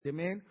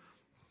Amen.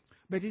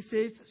 But he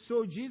says,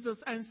 so Jesus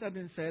answered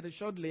and said,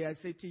 assuredly I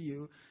say to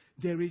you,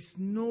 there is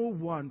no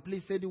one.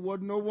 Please say the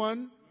word no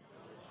one.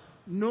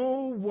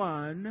 No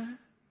one.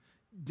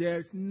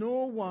 There's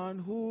no one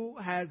who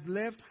has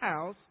left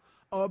house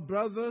or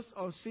brothers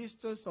or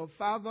sisters or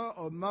father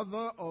or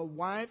mother or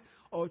wife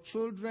or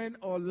children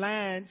or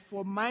land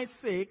for my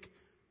sake,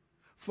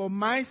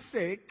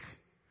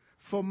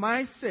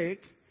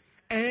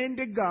 and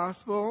the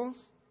gospel,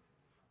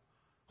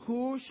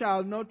 who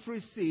shall not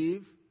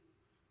receive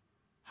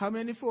how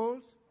many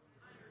folds?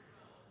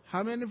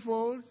 How many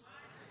folds?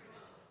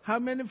 How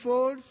many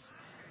folds?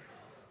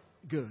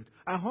 Good.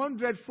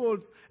 100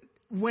 folds.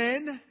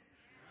 When?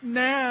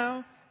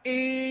 Now,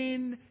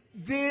 in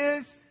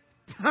this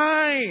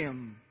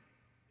time.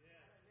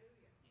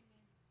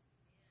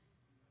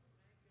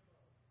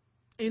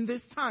 In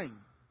this time.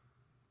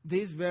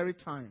 This very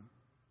time.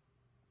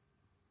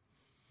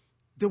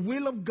 The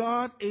will of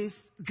God is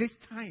this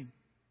time.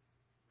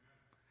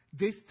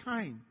 This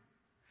time.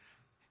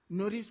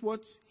 Notice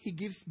what He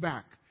gives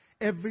back.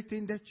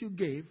 Everything that you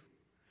gave,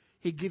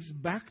 He gives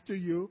back to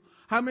you.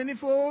 How many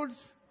folds?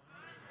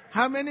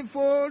 How many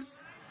folds?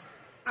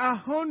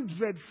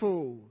 100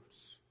 folds.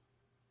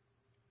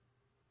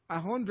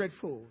 100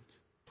 folds.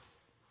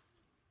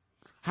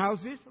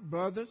 Houses,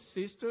 brothers,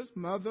 sisters,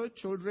 mother,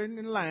 children,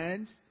 and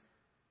lands.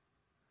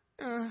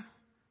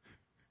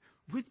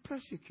 With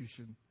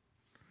persecution.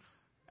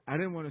 I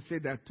didn't want to say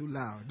that too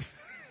loud.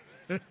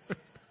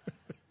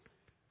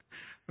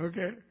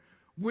 Okay?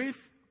 With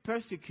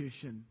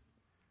persecution.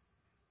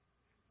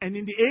 And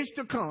in the age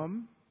to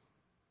come,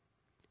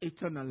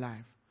 eternal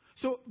life.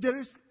 So there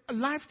is a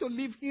life to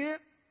live here,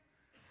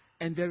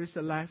 and there is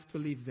a life to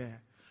live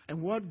there.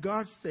 And what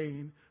God's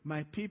saying,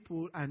 my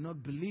people are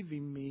not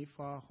believing me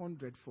for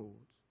 100 folds.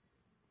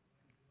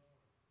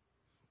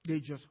 They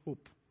just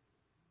hope.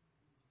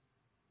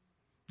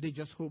 They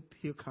just hope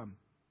He'll come.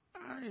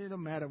 It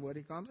don't matter what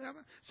He comes.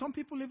 Some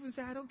people even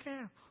say, I don't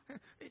care.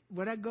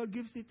 Whether God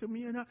gives it to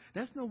me or not.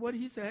 That's not what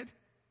He said.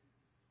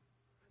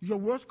 Your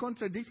words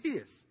contradict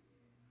His.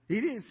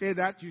 He didn't say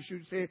that you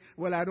should say,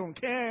 well, I don't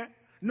care.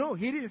 No,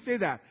 He didn't say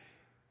that.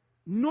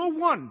 No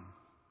one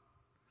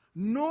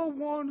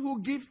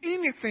who gives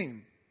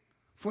anything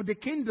for the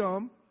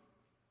kingdom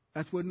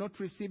that will not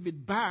receive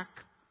it back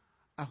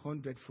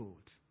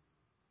 100-fold.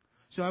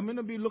 So I'm going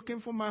to be looking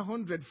for my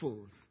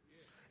 100-fold.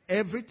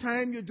 Every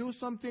time you do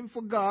something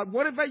for God,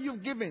 whatever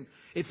you've given,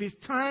 if it's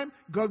time,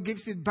 God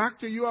gives it back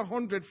to you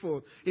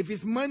 100-fold. If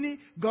it's money,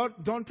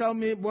 God, don't tell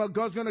me, well,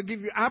 God's going to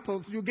give you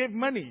apples. You gave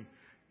money.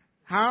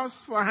 House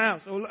for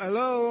house. Oh,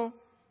 hello?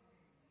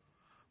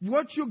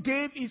 What you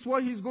gave is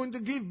what He's going to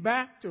give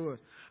back to us.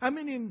 How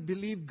many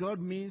believe God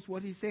means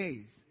what He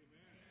says?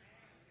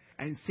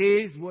 And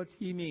says what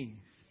He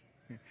means?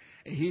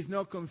 He's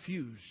not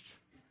confused.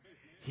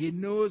 He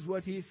knows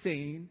what He's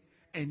saying.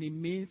 And He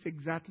means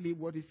exactly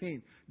what He's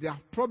saying. Their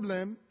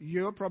problem,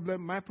 your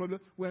problem, my problem,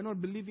 we're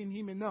not believing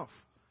Him enough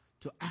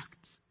to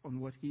act on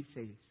what He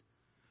says.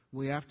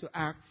 We have to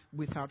act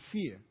without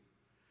fear.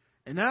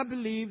 And I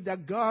believe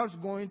that God's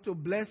going to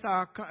bless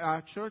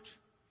our church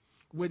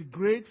with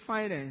great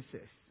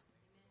finances.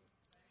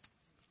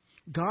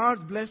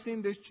 God's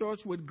blessing this church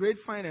with great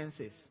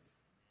finances.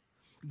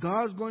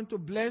 God's going to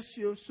bless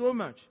you so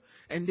much.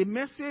 And the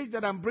message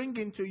that I'm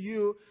bringing to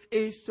you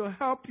is to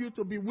help you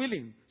to be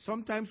willing.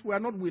 Sometimes we are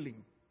not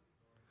willing.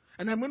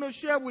 And I'm going to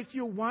share with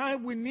you why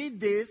we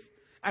need this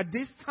at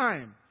this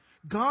time.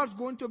 God's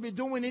going to be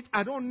doing it.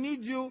 I don't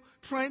need you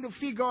trying to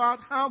figure out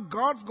how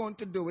God's going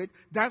to do it.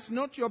 That's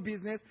not your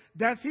business.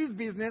 That's His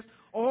business.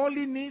 All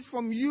He needs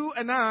from you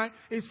and I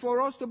is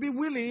for us to be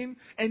willing.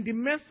 And the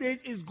message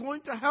is going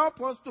to help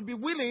us to be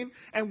willing.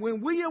 And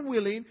when we are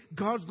willing,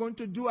 God's going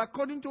to do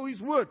according to His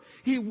word.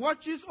 He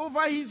watches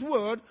over His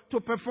word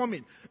to perform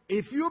it.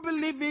 If you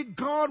believe it,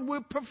 God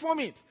will perform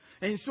it.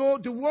 And so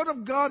the word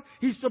of God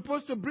is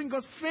supposed to bring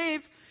us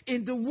faith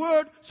in the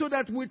word so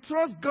that we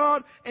trust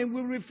God and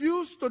we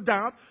refuse to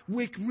doubt.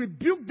 We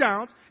rebuke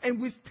doubt and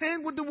we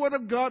stand with the word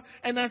of God.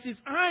 And as His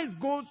eyes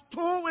goes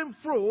to and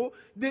fro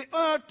the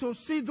earth to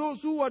see those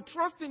who are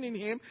trusting in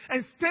Him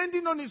and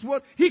standing on His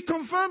word, He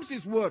confirms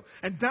His word.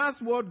 And that's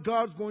what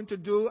God's going to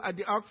do at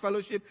the Ark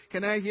Fellowship.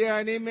 Can I hear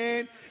an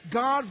amen?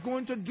 God's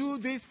going to do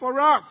this for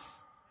us.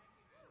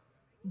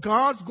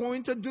 God's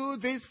going to do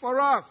this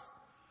for us.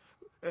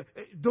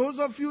 Those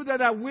of you that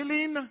are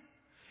willing,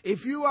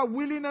 if you are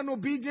willing and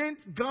obedient,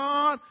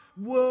 God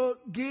will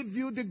give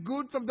you the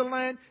goods of the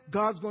land.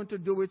 God's going to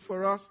do it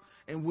for us,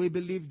 and we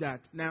believe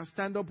that. Now,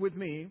 stand up with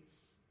me.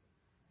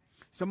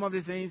 Some of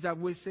the things that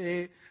we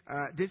say,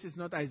 this is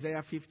not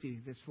Isaiah 50,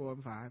 verse 4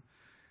 and 5.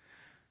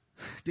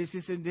 This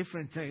is a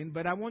different thing,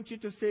 but I want you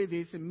to say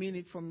this and mean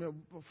it from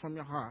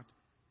your heart.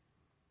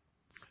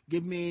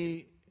 Give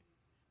me,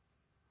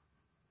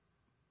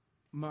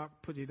 Mark,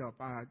 put it up,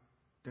 our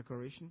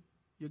decoration.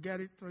 You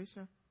get it,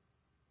 Teresa?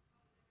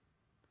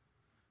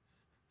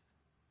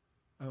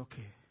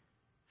 Okay.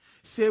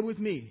 Say with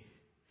me.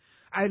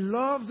 I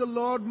love the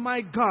Lord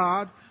my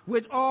God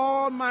with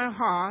all my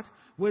heart,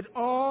 with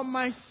all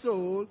my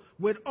soul,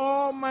 with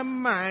all my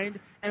mind,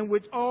 and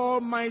with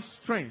all my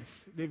strength.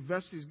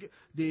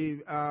 The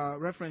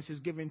reference is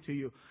given to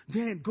you.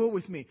 Then go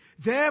with me.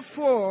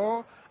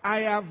 Therefore, I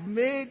have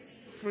made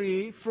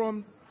free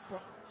from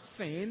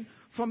sin,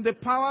 from the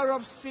power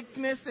of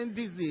sickness and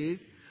disease,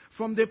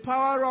 from the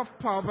power of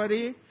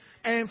poverty,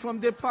 and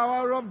from the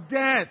power of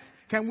death.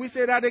 Can we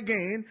say that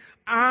again?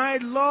 I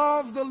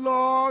love the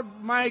Lord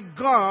my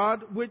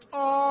God with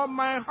all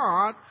my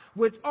heart,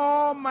 with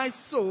all my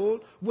soul,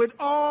 with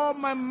all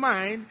my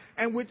mind,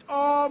 and with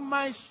all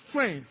my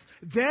strength.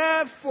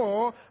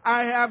 Therefore,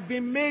 I have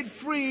been made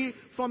free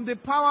from the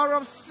power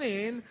of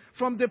sin,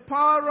 from the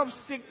power of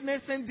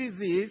sickness and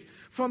disease,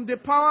 from the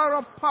power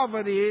of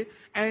poverty,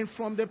 and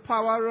from the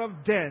power of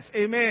death.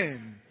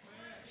 Amen.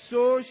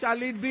 So shall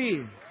it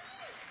be.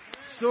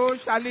 So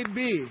shall it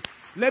be.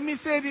 Let me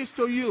say this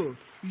to you.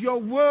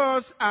 Your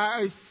words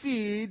are a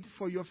seed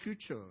for your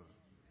future.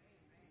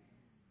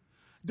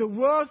 The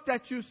words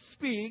that you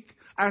speak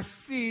are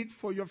seed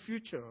for your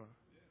future.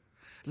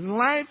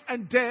 Life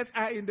and death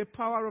are in the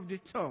power of the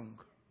tongue.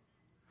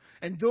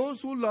 And those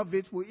who love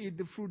it will eat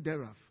the fruit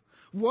thereof.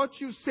 What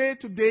you say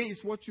today is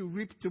what you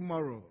reap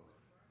tomorrow.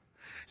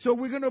 So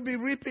we're going to be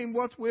reaping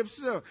what we've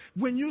sown.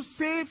 When you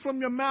say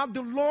from your mouth,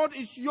 the Lord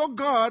is your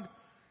God,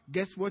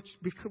 guess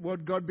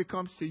what God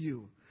becomes to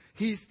you?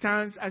 He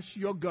stands as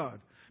your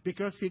God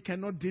because he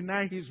cannot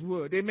deny his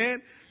word.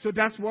 Amen? So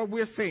that's what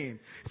we're saying.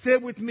 Say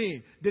with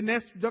me, the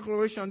next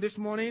declaration this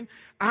morning.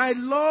 I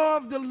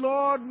love the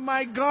Lord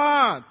my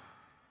God.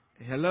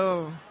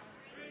 Hello.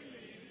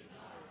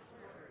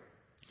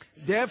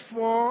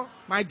 Therefore,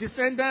 my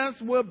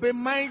descendants will be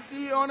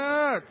mighty on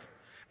earth,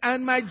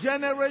 and my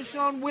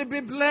generation will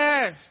be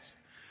blessed.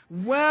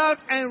 Wealth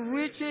and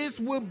riches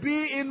will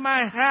be in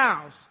my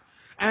house,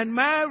 and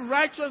my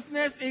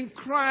righteousness in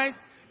Christ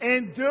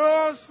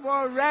endures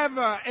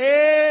forever.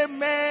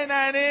 Amen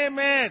and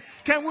amen.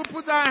 Can we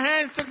put our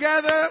hands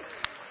together?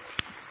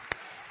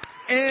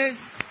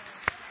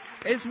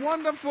 It's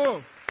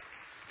wonderful.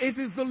 It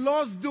is the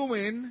Lord's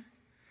doing.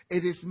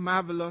 It is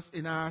marvelous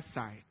in our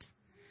sight.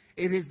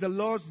 It is the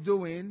Lord's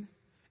doing.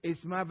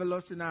 It's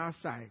marvelous in our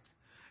sight.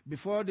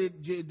 Before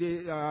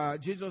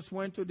Jesus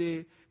went to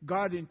the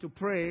garden to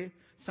pray,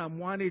 Psalm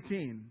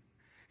 118.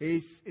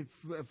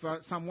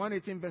 Psalm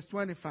 118 verse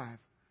 25.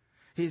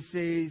 He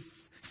says,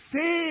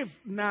 save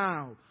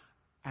now,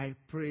 I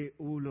pray,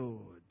 O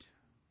Lord.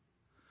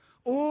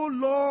 O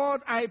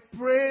Lord, I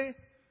pray,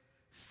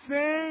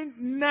 send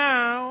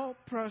now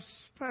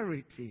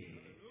prosperity.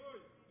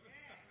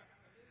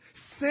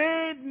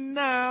 Send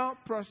now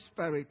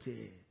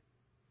prosperity.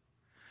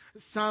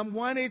 Psalm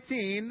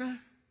 118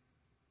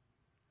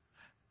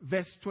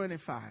 verse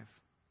 25.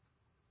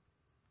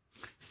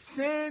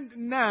 Send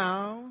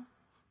now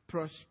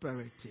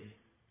prosperity.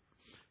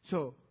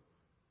 So,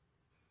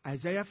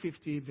 Isaiah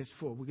 50 verse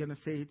 4. We're going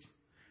to say it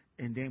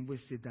and then we'll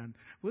sit down.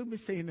 We'll be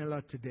saying a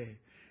lot today.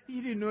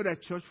 You didn't know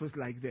that church was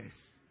like this.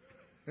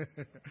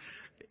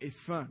 It's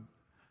fun.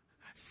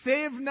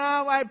 Save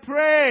now, I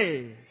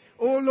pray,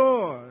 O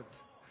Lord.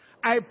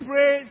 I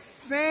pray,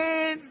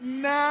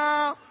 send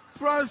now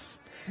prosperity.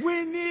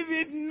 We need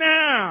it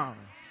now.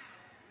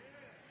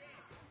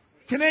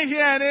 Can I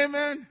hear an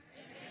amen?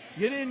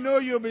 You didn't know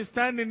you'll be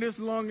standing this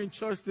long in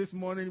church this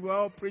morning. We're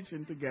all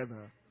preaching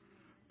together.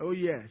 Oh,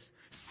 yes.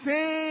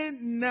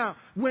 Send now.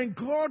 When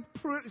God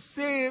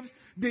saves,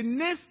 the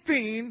next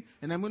thing,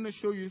 and I'm going to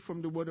show you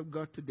from the Word of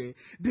God today,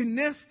 the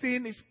next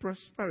thing is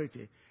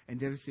prosperity. And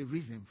there is a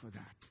reason for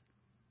that.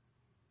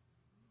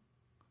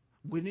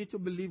 We need to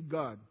believe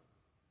God.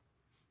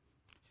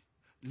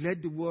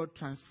 Let the Word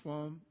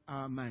transform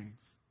our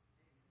minds.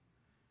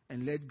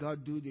 And let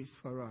God do this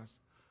for us.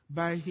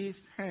 By His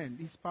hand,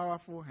 His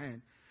powerful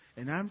hand.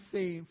 And I'm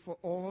saying for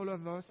all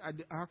of us at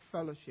the Ark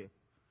Fellowship,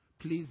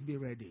 please be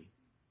ready.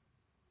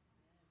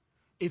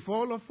 If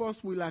all of us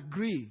will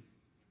agree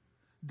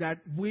that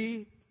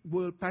we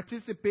will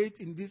participate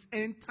in this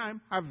end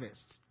time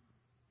harvest,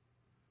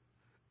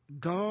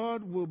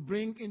 God will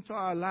bring into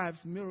our lives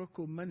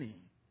miracle money.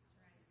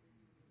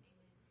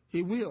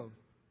 He will.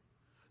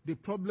 The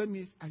problem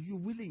is, are you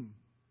willing?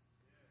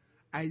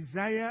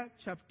 Isaiah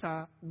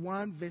chapter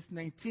 1 verse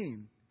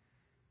 19.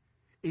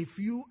 If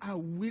you are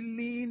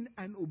willing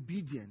and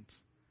obedient,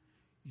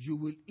 you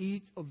will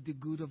eat of the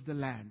good of the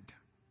land.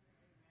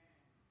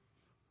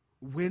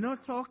 We're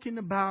not talking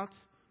about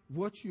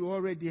what you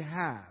already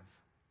have.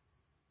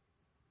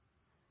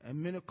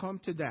 I'm going to come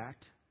to that.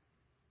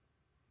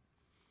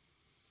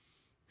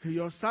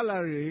 Your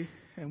salary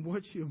and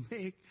what you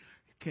make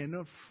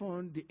cannot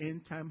fund the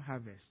end time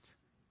harvest.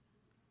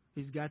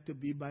 It's got to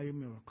be by a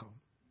miracle.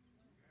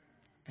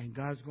 And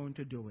God's going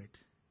to do it.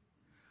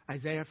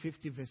 Isaiah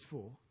 50 verse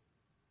 4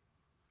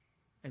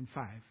 and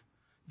 5.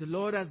 The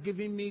Lord has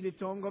given me the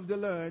tongue of the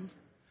learned,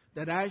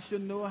 that I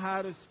should know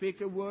how to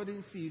speak a word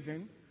in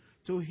season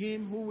to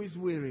him who is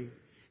weary.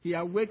 He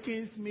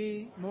awakens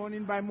me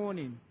morning by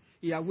morning.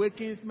 He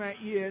awakens my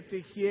ear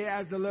to hear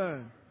as the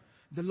learned.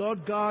 The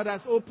Lord God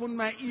has opened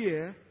my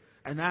ear,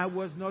 and I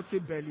was not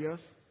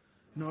rebellious.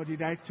 nor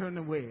did I turn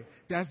away.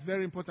 That's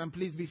very important.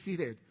 Please be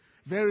seated.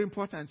 Very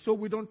important. So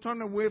we don't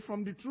turn away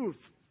from the truth.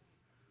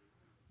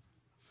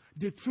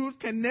 The truth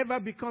can never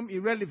become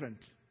irrelevant.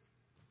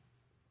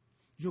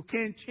 You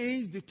can't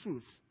change the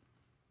truth.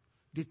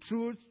 The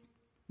truth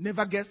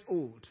never gets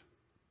old.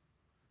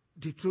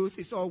 The truth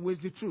is always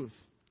the truth.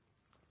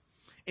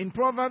 In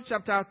Proverbs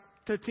chapter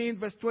 13,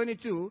 verse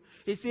 22,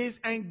 it says,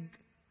 and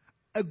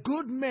a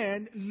good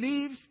man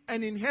leaves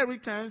an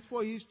inheritance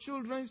for his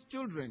children's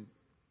children.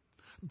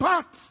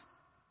 But,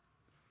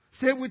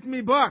 say with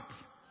me, but.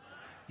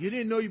 You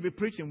didn't know you'd be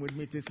preaching with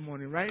me this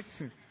morning, right?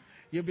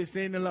 You'll be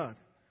saying a lot.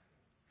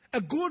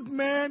 A good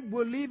man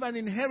will leave an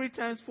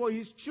inheritance for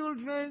his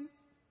children's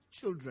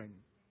children.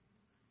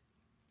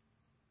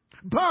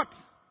 But,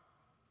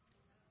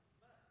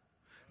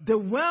 the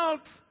wealth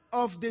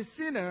of the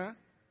sinner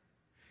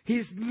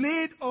is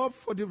laid up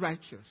for the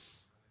righteous.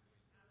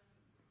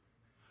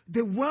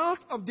 The wealth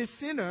of the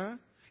sinner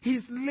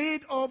is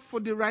laid up for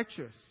the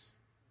righteous.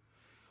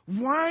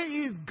 Why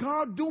is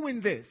God doing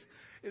this?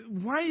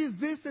 Why is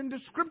this in the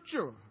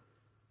scripture?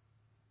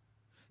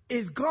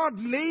 Is God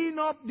laying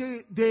up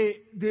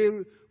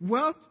the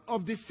wealth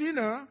of the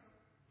sinner,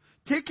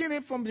 taking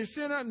it from the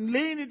sinner and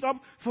laying it up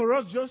for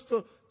us just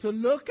to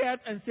look at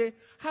and say,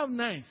 how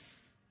nice.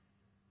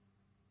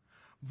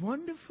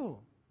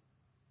 Wonderful.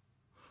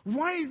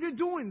 Why is he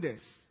doing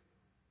this?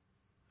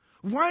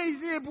 Why is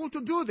he able to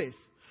do this?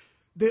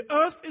 The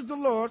earth is the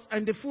Lord's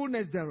and the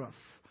fullness thereof.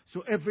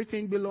 So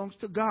everything belongs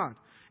to God.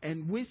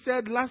 And we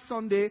said last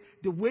Sunday,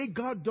 the way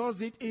God does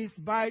it is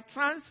by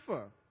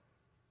transfer.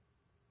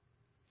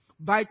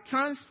 By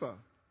transfer.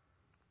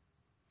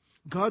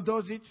 God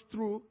does it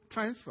through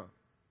transfer.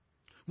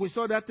 We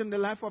saw that in the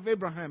life of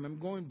Abraham. I'm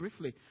going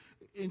briefly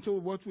into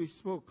what we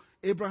spoke.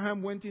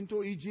 Abraham went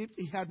into Egypt.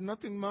 He had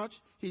nothing much.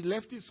 He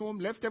left his home,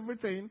 left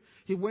everything.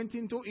 He went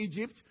into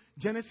Egypt.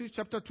 Genesis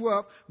chapter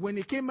 12. When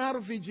he came out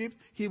of Egypt,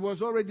 he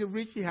was already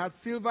rich. He had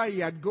silver, he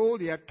had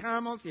gold, he had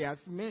camels, he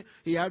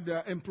had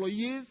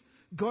employees.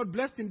 God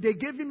blessed him. They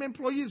gave him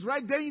employees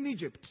right there in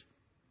Egypt.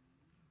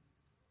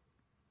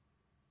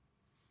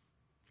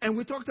 And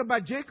we talked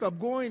about Jacob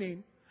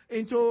going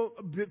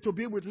to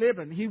be with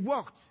Laban. He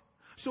walked.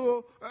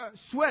 So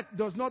sweat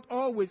does not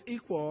always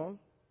equal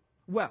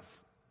wealth.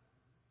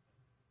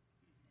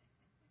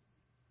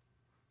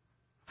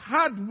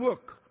 Hard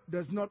work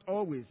does not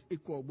always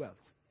equal wealth.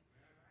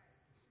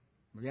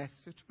 Yes,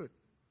 it's true.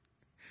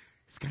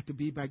 It's got to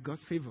be by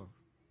God's favor.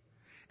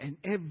 And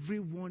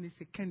everyone is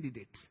a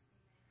candidate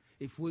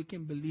if we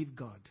can believe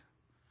God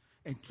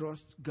and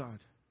trust God.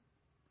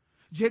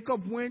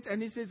 Jacob went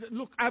and he says,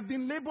 look, I've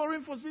been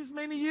laboring for this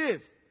many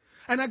years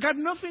and I got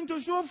nothing to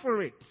show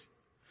for it.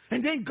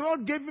 And then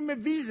God gave him a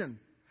vision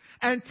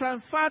and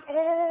transferred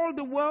all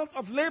the wealth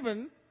of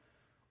Laban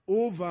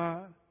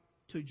over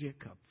to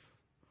Jacob.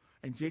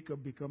 And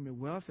Jacob became a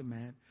wealthy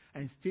man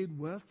and stayed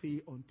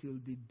wealthy until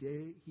the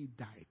day he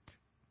died.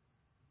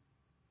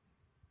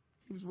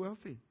 He was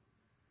wealthy.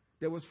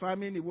 There was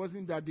famine. It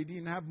wasn't that they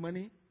didn't have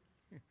money.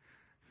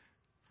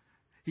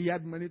 He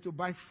had money to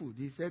buy food.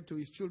 He said to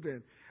his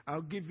children,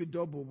 I'll give you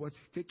double, but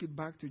take it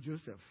back to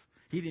Joseph.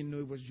 He didn't know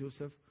it was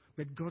Joseph,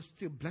 but God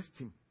still blessed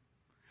him.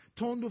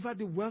 Turned over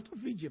the wealth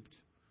of Egypt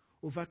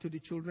over to the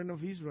children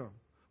of Israel.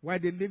 While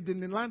they lived in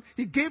the land,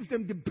 he gave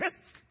them the best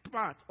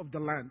part of the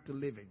land to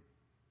live in.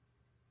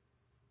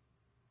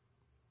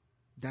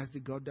 That's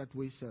the God that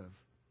we serve.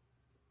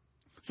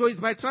 So it's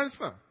by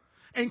transfer.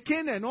 And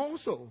Canaan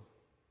also.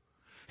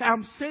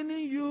 I'm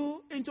sending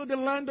you into the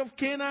land of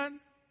Canaan.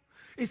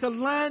 It's a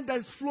land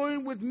that's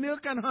flowing with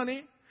milk and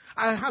honey.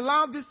 I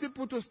allow these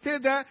people to stay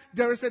there.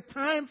 There is a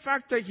time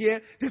factor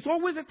here. There's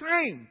always a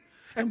time.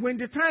 And when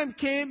the time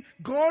came,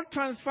 God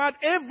transferred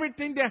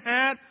everything they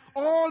had,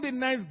 all the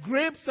nice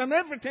grapes and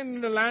everything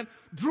in the land,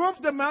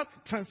 drove them out,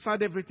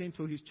 transferred everything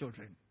to his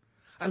children.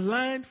 A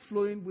land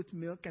flowing with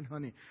milk and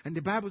honey. And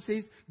the Bible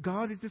says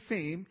God is the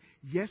same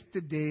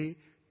yesterday,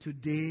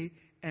 today,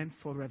 and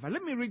forever.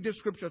 Let me read the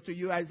scripture to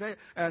you.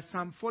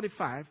 Psalm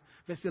 45,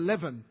 verse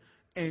 11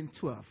 and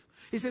 12.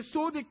 It says,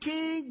 so the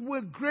king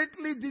will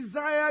greatly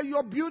desire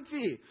your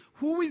beauty.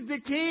 Who is the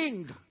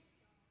king?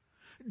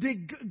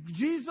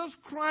 Jesus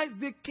Christ,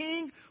 the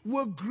king,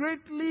 will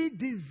greatly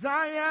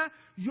desire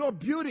your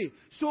beauty.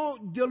 So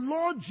the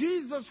Lord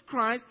Jesus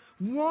Christ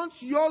wants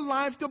your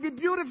life to be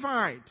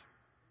beautified.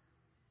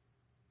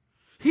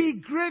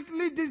 He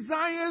greatly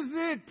desires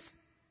it.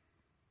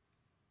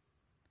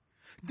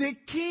 The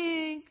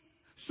king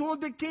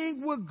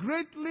will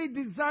greatly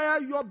desire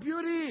your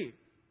beauty.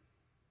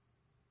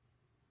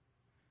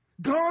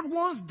 God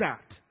wants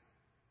that.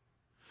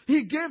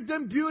 He gave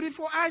them beauty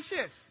for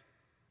ashes.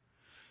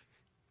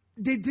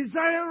 The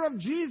desire of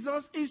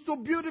Jesus is to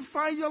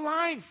beautify your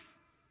life.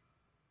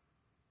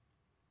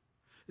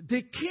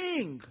 The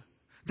king,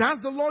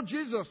 that's the Lord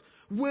Jesus,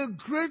 will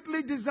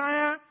greatly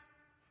desire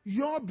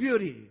your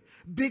beauty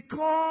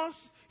because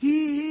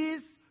he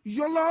is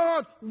your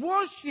Lord.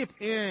 Worship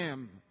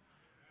him.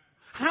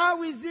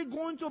 How is he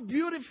going to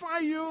beautify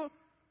you?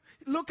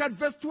 Look at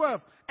verse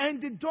 12.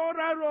 And the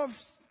daughter of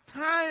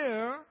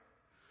Tyre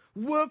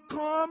will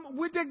come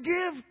with a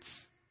gift.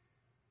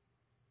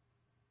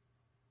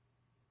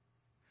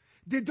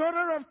 The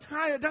daughter of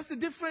Tyre, that's a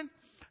different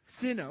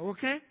sinner,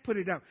 okay? Put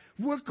it down.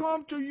 Will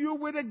come to you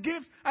with a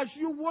gift as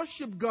you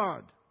worship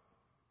God.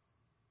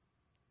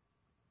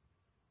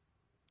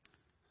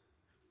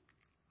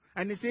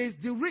 And it says,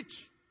 the rich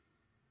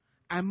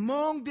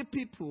among the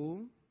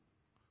people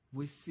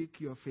will seek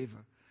your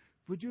favor.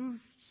 Would you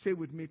say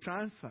with me,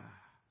 transfer?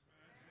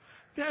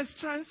 There's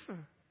transfer.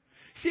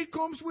 She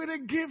comes with a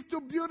gift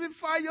to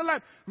beautify your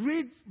life.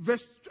 Read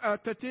verse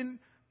 13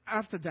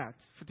 after that.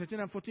 For 13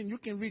 and 14, you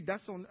can read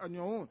that on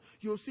your own.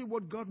 You'll see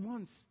what God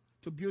wants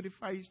to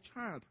beautify his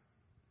child.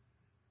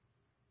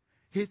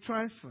 He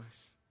transfers.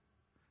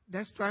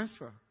 That's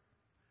transfer.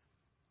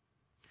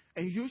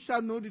 And you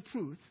shall know the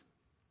truth,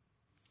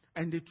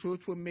 and the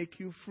truth will make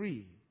you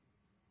free.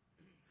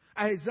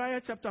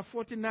 Isaiah chapter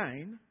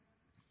 49,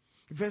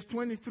 verse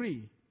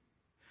 23.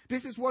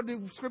 This is what the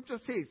scripture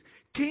says.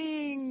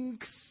 Kings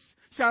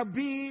shall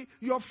be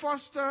your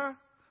foster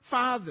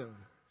fathers.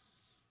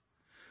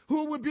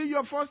 Who will be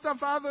your foster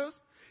fathers?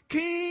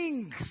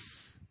 Kings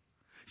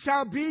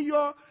shall be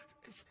your...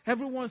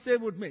 Everyone say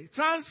with me.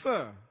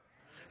 Transfer.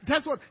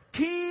 That's what.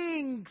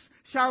 Kings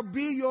shall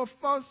be your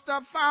foster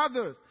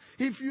fathers.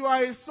 If you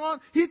are a son,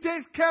 he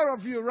takes care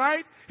of you,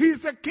 right?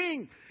 He's a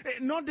king.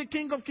 Not the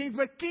king of kings,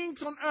 but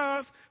kings on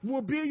earth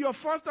will be your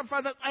foster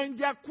fathers, and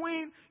their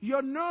queen,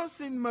 your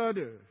nursing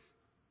mothers.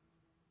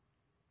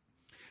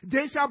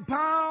 They shall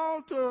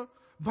bow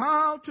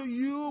to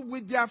you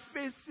with their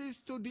faces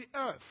to the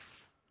earth.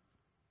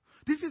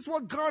 This is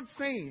what God's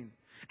saying.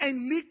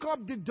 And lick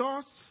up the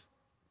dust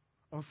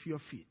of your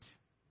feet.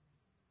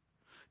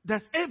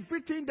 That's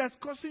everything that's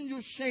causing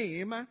you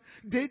shame.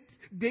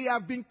 They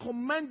have been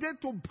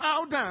commanded to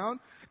bow down.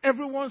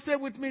 Everyone say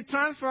with me,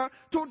 transfer,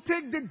 to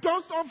take the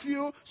dust off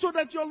you so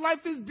that your life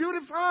is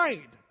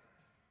beautified.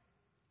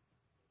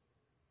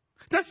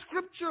 That's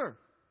scripture.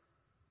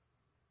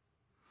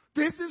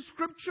 This is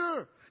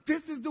scripture.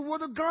 This is the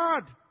word of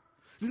God.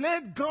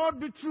 Let God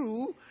be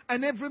true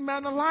and every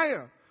man a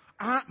liar.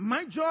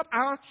 My job,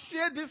 I'll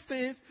share these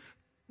things.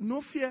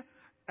 No fear.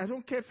 I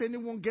don't care if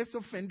anyone gets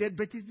offended,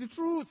 but it's the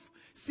truth.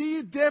 See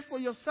it there for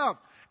yourself.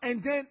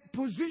 And then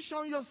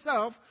position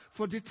yourself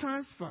for the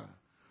transfer.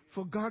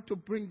 For God to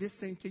bring this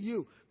thing to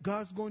you.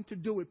 God's going to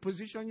do it.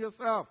 Position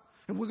yourself.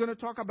 And we're going to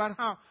talk about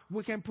how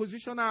we can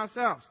position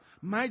ourselves.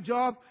 My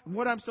job,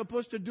 what I'm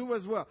supposed to do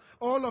as well.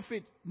 All of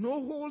it.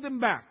 No holding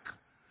back.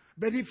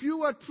 But if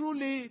you are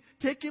truly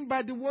taken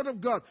by the word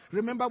of God,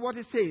 remember what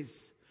it says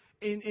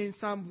in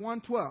Psalm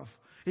 112.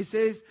 It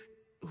says,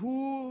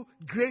 who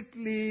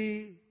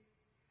greatly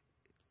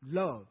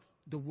love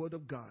the word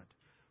of God,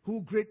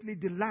 who greatly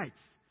delights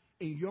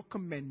in your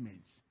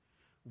commandments,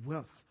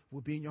 wealth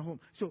will be in your home.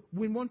 So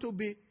we want to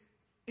be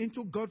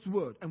into God's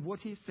word and what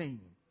he's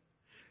saying.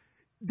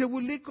 They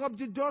will lick up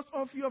the dust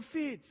off your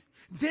feet.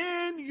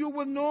 Then you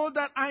will know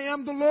that I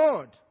am the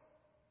Lord.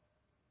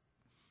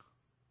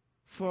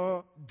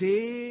 For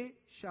they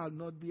shall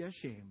not be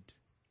ashamed.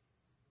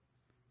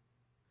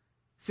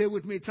 Say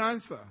with me,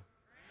 transfer.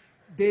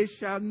 They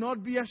shall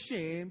not be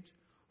ashamed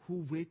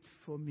who wait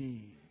for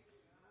me.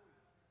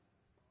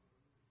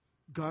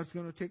 God's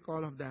going to take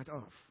all of that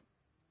off.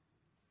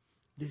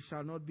 They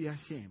shall not be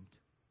ashamed.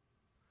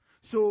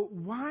 So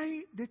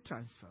why the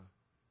transfer?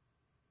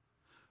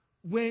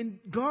 When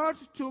God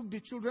took the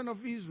children of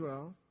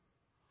Israel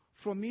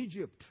from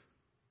Egypt,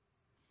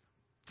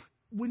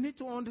 we need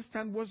to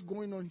understand what's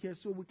going on here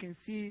so we can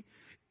see.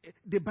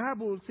 The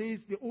Bible says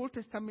the Old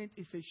Testament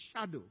is a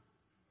shadow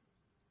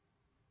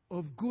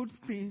of good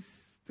things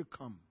to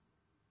come.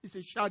 It's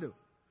a shadow.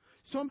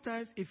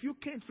 Sometimes, if you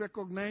can't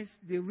recognize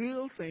the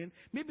real thing,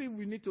 maybe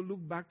we need to look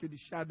back to the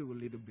shadow a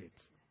little bit.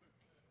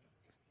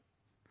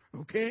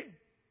 Okay?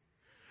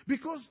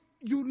 Because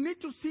you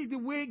need to see the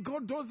way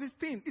God does his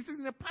thing. It's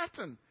in a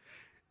pattern.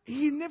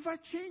 He never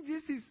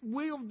changes his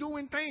way of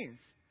doing things.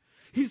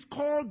 He's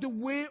called the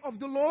way of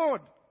the Lord.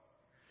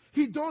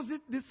 He does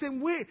it the same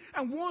way.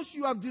 And once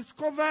you have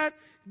discovered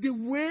the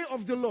way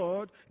of the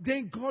Lord,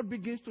 then God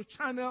begins to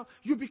channel.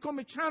 You become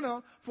a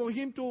channel for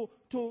him to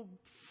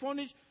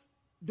furnish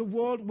the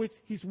world with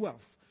his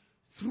wealth.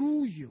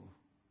 Through you,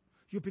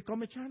 you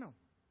become a channel.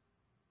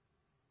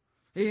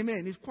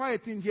 Amen. It's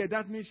quiet in here.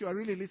 That means you are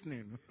really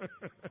listening.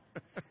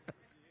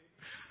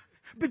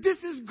 But this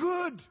is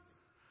good.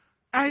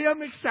 I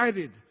am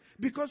excited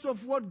because of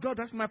what God,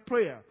 that's my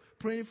prayer.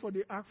 Praying for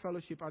the Ark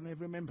Fellowship and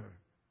every member.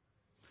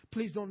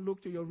 Please don't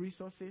look to your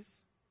resources.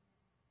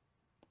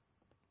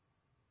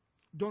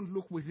 Don't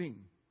look within.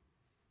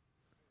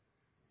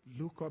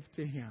 Look up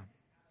to him.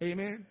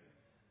 Amen.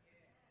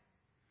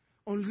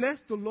 Unless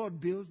the Lord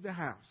builds the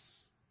house,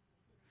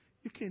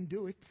 you can't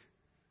do it.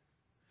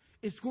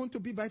 It's going to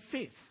be by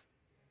faith,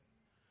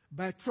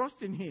 by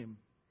trusting him,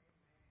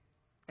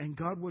 and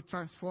God will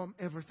transform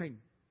everything.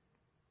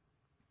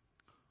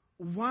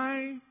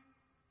 Why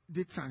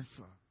the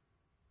transfer?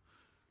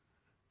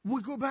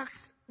 We go back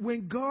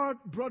when God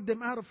brought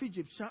them out of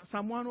Egypt,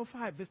 Psalm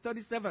 105, verse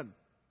 37.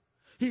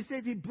 He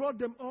said he brought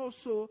them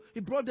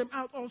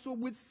out also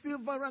with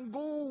silver and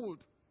gold.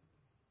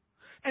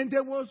 And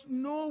there was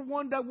no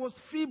one that was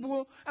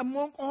feeble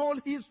among all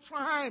his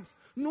tribes.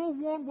 No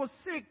one was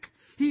sick.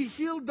 He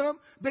healed them,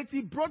 but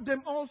he brought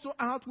them also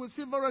out with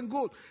silver and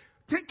gold.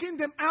 Taking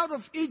them out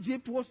of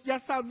Egypt was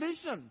their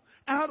salvation.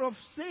 Out of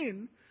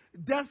sin,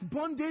 there's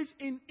bondage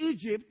in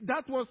Egypt.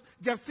 That was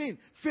their sin.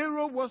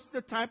 Pharaoh was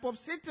the type of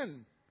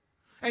Satan.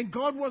 And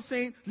God was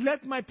saying,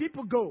 let my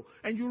people go.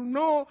 And you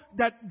know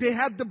that they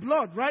had the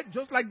blood, right?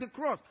 Just like the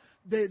cross.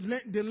 The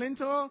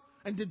lintel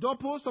and the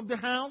doorpost of the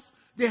house,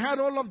 they had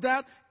all of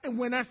that. And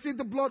when I see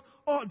the blood,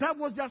 that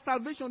was their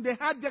salvation. They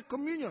had their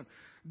communion.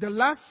 The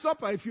Last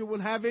Supper, if you will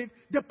have it,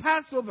 the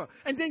Passover.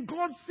 And then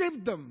God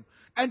saved them.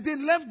 And they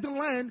left the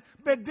land.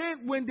 But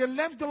then when they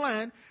left the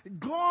land,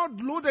 God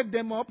loaded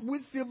them up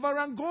with silver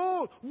and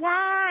gold.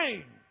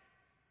 Why?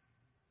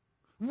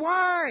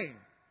 Why?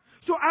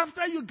 So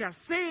after you got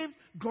saved,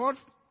 God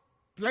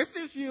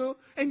blesses you.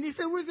 And it's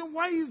a reason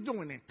why he's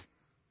doing it.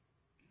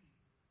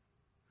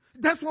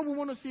 That's what we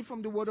want to see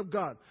from the Word of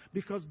God.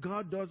 Because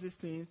God does his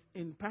things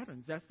in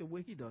patterns. That's the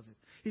way he does it.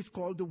 It's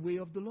called the way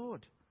of the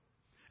Lord.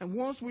 And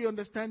once we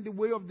understand the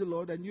way of the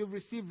Lord and you've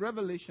received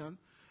revelation,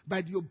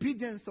 by the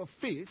obedience of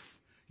faith,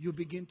 you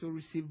begin to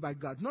receive by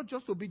God. Not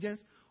just obedience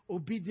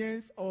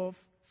of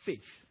faith.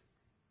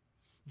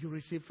 You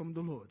receive from the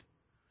Lord.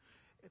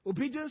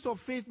 Obedience of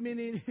faith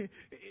meaning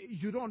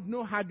you don't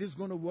know how this is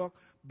going to work,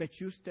 but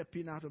you're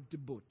stepping out of the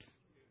boat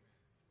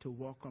to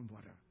walk on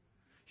water.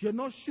 You're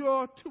not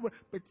sure,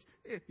 but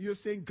you're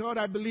saying, God,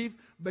 I believe,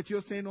 but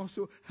you're saying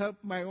also, help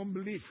my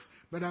unbelief.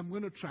 But I'm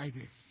going to try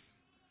this.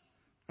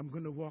 I'm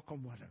going to walk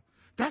on water.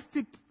 That's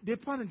the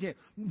point here.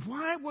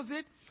 Why was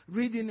it?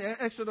 Read in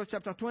Exodus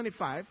chapter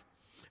 25,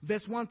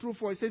 verse 1 through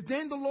 4. It says,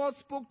 then the Lord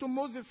spoke to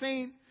Moses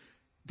saying,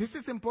 this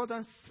is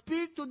important,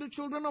 speak to the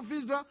children of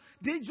Israel.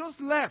 They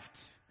just left.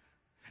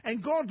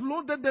 And God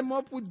loaded them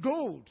up with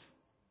gold.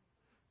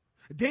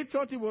 They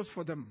thought it was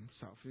for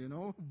themselves,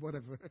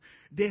 whatever.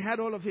 They had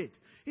all of it.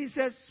 He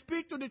says,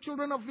 speak to the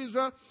children of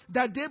Israel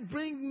that they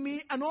bring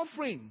me an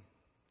offering.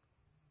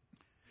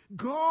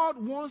 God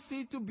wants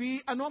it to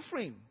be an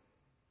offering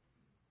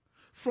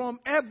from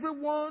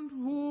everyone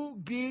who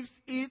gives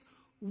it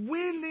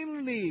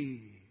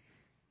willingly.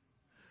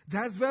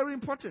 That's very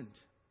important.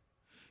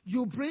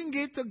 You bring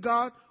it to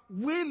God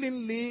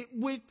willingly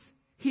with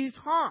his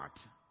heart.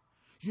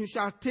 You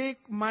shall take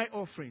my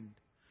offering.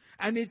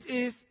 And it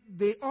is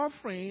the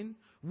offering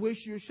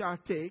which you shall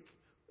take,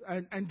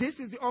 and this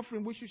is the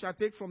offering which you shall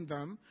take from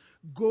them,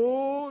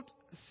 gold,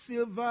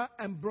 silver,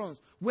 and bronze.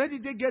 Where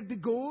did they get the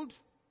gold?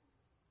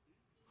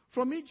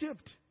 From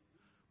Egypt.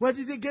 Where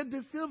did they get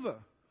the silver?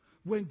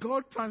 When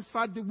God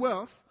transferred the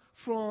wealth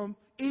from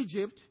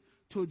Egypt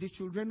to the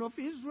children of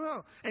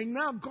Israel. And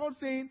now God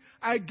saying,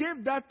 I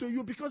gave that to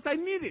you because I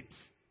need it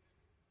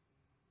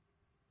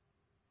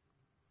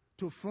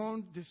to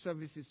fund the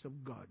services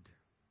of God.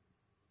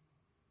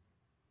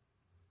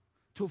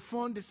 To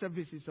fund the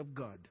services of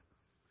God.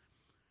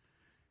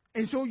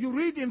 And so you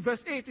read in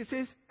verse 8, it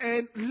says,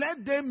 and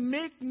let them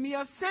make me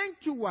a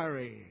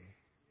sanctuary.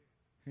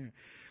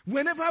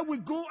 Whenever we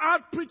go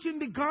out preaching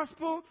the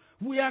gospel,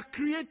 we are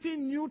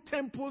creating new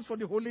temples for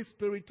the Holy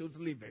Spirit to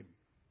live in.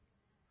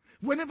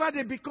 Whenever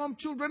they become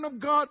children of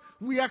God,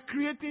 we are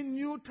creating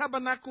new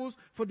tabernacles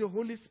for the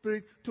Holy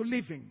Spirit to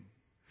live in.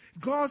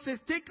 God says,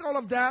 take all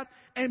of that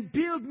and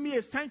build me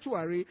a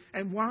sanctuary.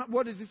 And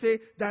what does he say?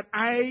 That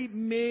I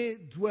may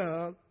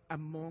dwell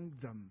among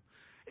them.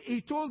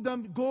 He told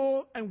them,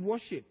 go and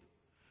worship.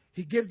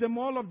 He gave them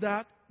all of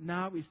that.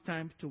 Now it's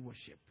time to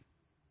worship.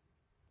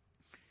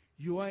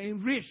 You are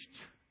enriched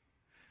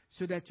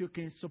so that you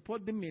can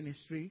support the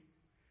ministry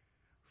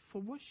for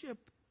worship.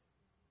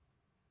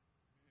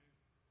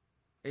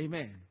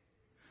 Amen.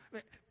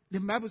 The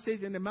Bible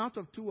says, in the mouth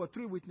of 2 or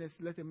 3 witnesses,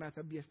 let a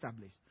matter be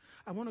established.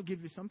 I want to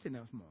give you something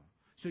else more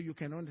so you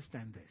can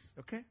understand this,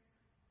 okay?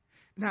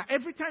 Now,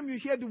 every time you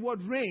hear the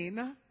word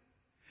rain,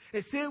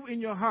 say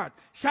in your heart,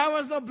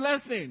 showers of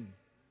blessing.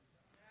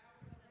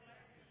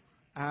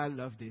 I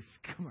love this.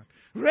 Come on.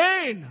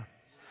 Rain.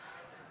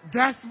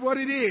 That's what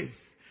it is.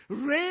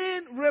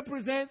 Rain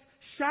represents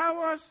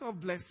showers of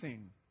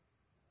blessing.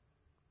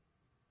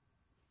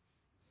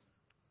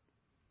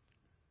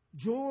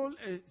 Joel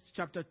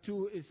chapter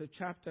 2 is a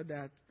chapter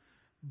that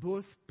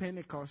both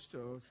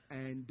Pentecostals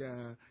and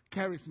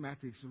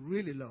charismatics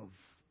really love.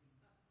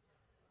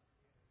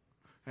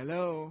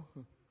 Hello?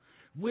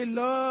 We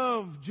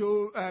love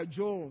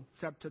Joel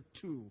chapter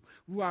 2.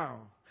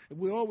 Wow.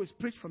 We always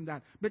preach from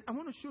that. But I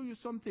want to show you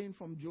something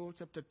from Joel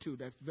chapter 2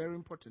 that's very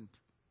important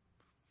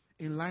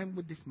in line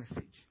with this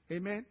message.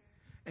 Amen?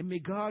 And may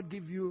God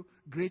give you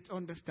great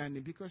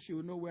understanding because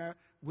you know where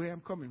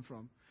I'm coming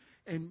from.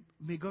 And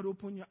may God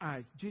open your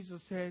eyes.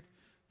 Jesus said,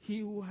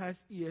 he who has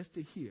ears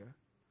to hear,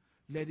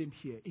 let him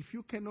hear. If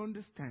you can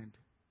understand,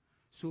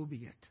 so be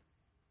it.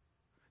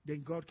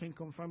 Then God can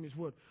confirm his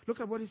word. Look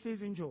at what he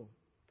says in Joel.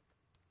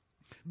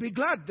 Be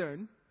glad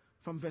then,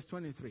 from verse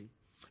 23.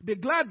 Be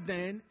glad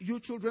then, you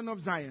children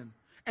of Zion,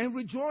 and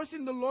rejoice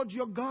in the Lord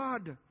your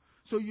God.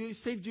 So you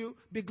saved you.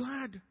 Be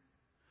glad.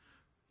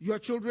 You are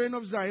children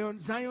of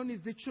Zion. Zion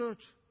is the church.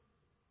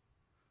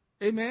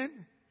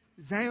 Amen.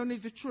 Zion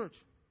is the church.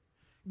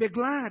 Be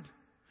glad,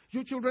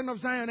 you children of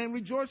Zion, and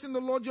rejoice in the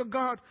Lord your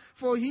God,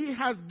 for he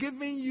has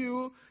given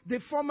you the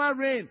former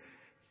rain.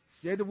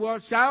 Say the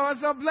word, showers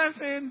of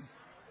blessings.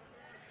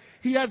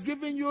 He has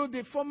given you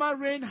the former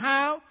rain.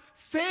 How?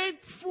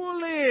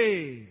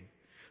 Faithfully.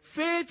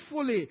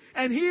 Faithfully.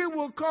 And he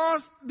will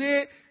cause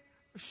the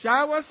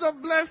showers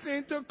of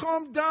blessing to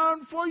come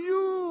down for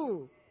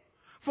you.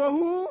 For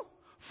who?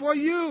 For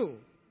you.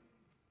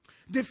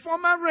 The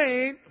former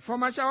rain,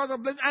 former showers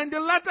of blessing, and the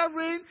latter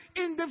rain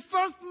in the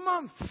first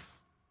month.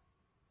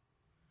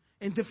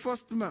 In the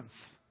first month.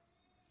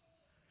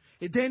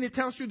 And then it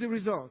tells you the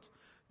result.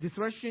 The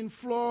threshing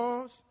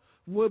floors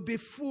will be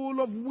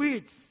full of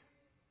wheat.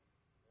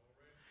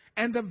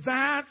 And the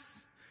vats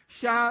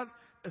shall,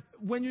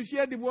 when you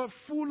hear the word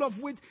full of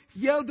wheat,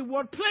 yell the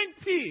word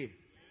plenty.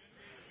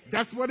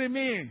 That's what it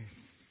means.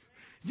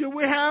 You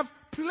will have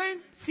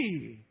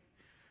plenty.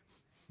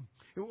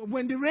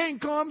 When the rain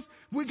comes,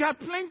 we got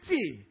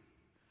plenty.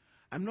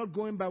 I'm not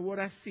going by what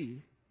I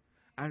see.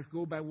 I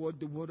go by what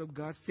the Word of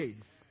God says.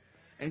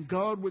 And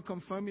God will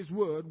confirm His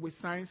Word with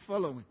signs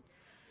following.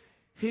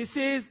 He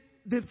says,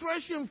 the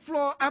threshing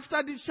floor,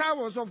 after the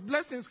showers of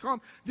blessings come,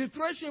 the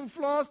threshing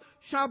floors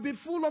shall be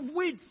full of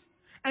wheat,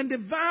 and the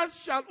vats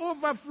shall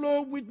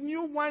overflow with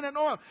new wine and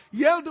oil.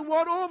 Yell the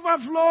word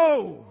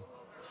overflow.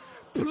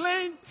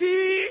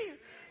 Plenty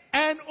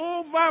and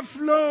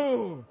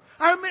overflow.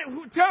 I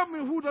mean, tell me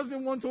who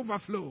doesn't want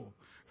overflow?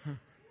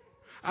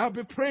 I'll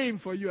be praying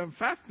for you and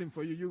fasting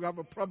for you. You have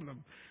a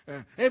problem.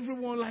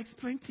 Everyone likes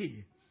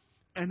plenty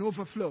and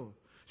overflow.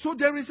 So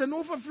there is an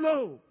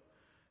overflow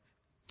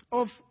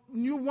of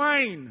new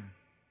wine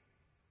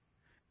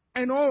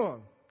and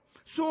oil.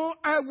 So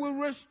I will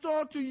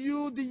restore to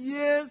you the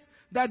years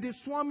that the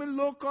swarming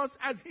locust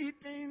has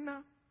eaten.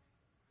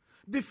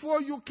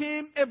 Before you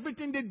came,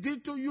 everything they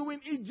did to you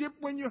in Egypt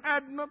when you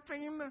had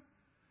nothing.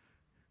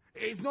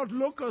 It's not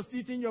locust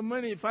eating your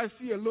money. If I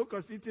see a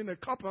locust eating a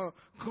copper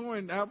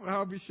coin,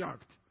 I'll be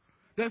shocked.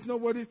 That's not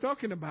what he's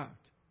talking about.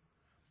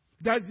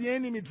 That's the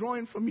enemy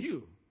drawing from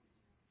you.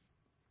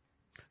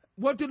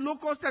 What the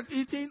locust has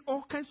eaten,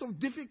 all kinds of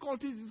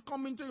difficulties is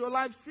coming to your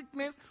life,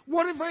 sickness,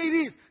 whatever it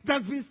is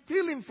that's been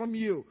stealing from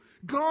you.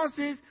 God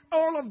says,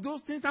 all of those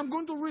things I'm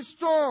going to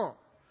restore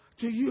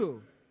to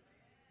you.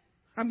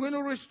 I'm going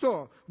to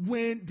restore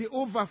when the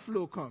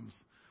overflow comes,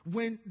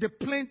 when the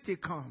plenty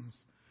comes.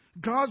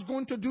 God's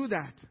going to do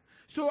that.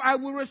 So I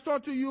will restore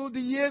to you the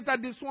years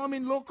that the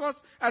swarming locust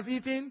has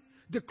eaten,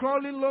 the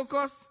crawling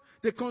locust,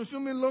 the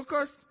consuming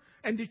locust,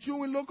 and the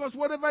chewing locust,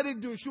 whatever they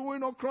do,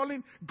 chewing or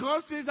crawling,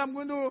 God says, I'm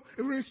going to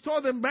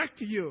restore them back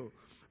to you.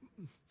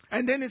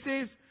 And then it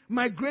says,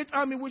 my great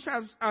army which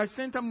I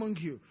sent among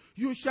you,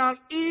 you shall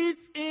eat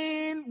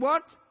in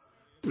what?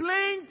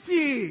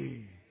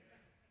 Plenty.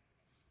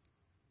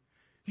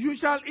 You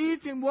shall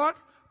eat in what?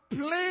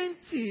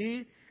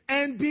 Plenty,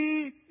 and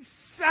be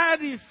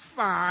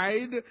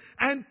satisfied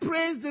and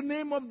praise the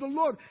name of the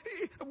Lord.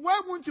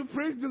 Why won't you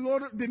praise the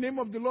Lord, the name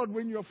of the Lord,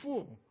 when you're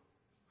full?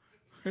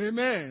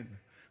 Amen.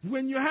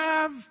 When you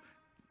have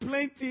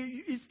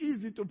plenty, it's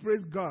easy to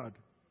praise God.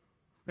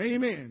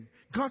 Amen.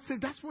 God said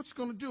that's what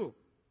you're going to do.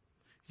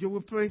 You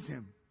will praise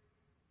Him.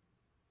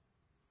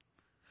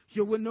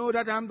 You will know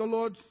that I'm the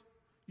Lord,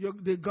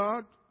 the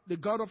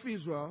God of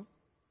Israel.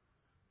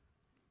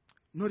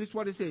 Notice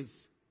what it says.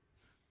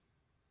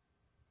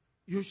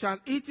 You shall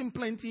eat in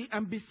plenty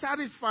and be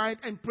satisfied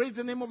and praise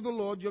the name of the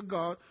Lord your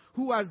God,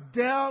 who has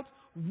dealt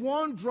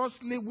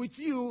wondrously with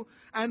you,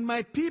 and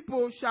my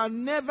people shall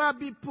never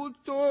be put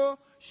to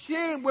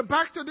shame. We're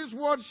back to this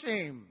word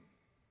shame.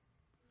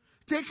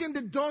 Taking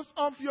the dust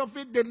off your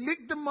feet, they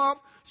lick them off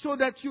so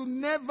that you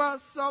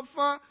never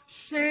suffer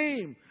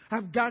shame.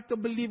 I've got to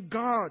believe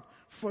God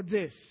for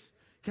this.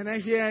 Can I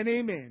hear an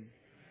amen?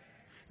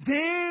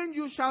 Then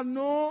you shall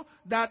know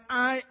that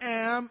I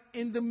am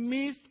in the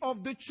midst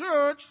of the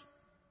church.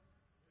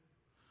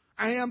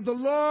 I am the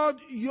Lord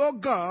your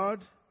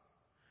God,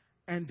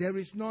 and there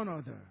is none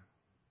other.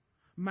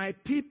 My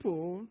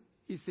people,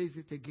 he says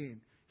it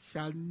again,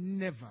 shall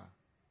never.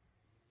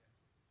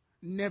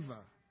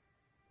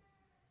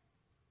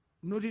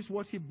 Notice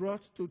what he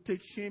brought to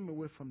take shame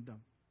away from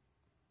them.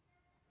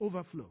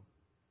 Overflow.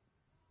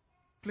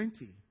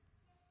 Plenty.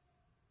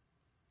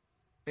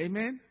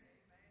 Amen?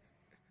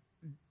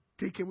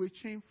 Take away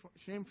shame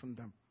from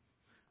them.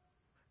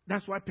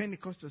 That's why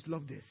Pentecostals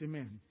love this.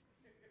 Amen.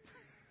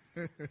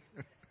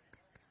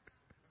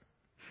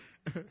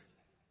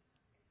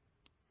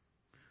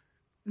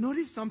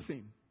 Notice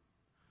something.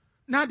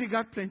 Now they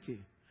got plenty.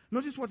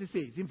 Notice what it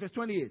says in verse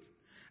 28.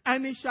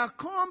 And it shall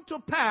come to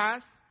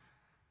pass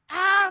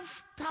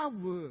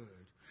afterward.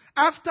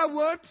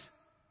 Afterward,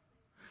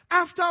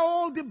 after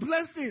all the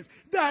blessings,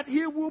 that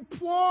He will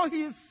pour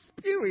His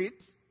Spirit.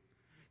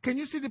 Can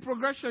you see the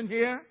progression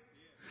here?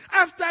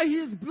 After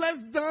He's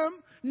blessed them,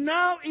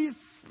 now He's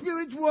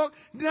Spirit work.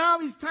 Now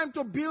it's time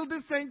to build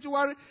the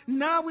sanctuary.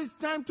 Now it's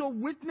time to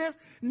witness.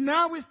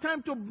 Now it's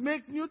time to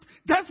make new.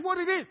 That's what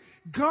it is.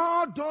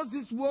 God does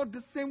this work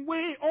the same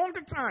way all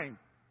the time.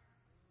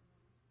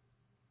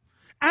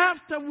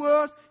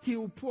 Afterwards, He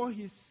will pour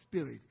His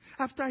Spirit.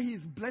 After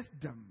He's blessed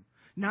them,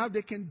 now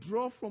they can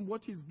draw from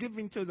what He's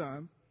giving to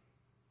them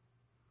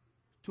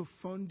to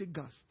fund the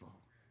gospel.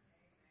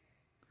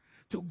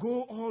 To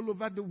go all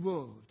over the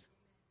world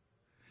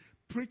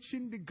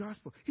preaching the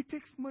gospel. It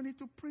takes money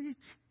to preach.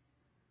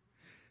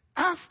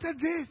 After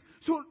this,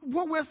 so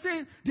what we're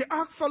saying, the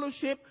Ark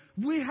Fellowship,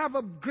 we have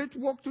a great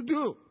work to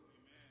do.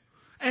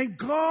 And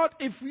God,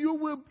 if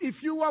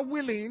you are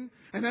willing,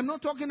 and I'm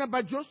not talking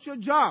about just your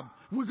job.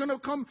 We're going to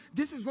come,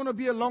 this is going to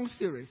be a long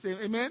series.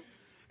 Amen?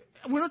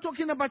 We're not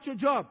talking about your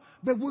job,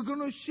 but we're going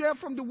to share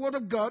from the Word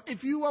of God.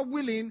 If you are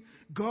willing,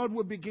 God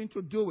will begin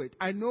to do it.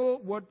 I know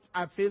what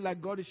I feel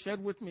like God has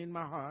shared with me in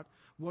my heart,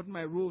 what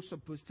my role is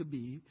supposed to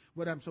be,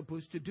 what I'm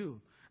supposed to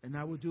do. And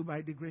I will do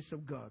by the grace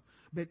of God.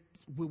 But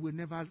we will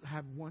never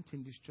have want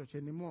in this church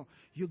anymore.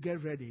 You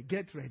get ready.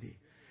 Get ready.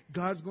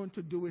 God's going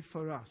to do it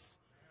for us.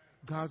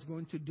 God's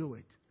going to do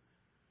it.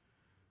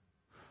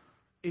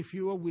 If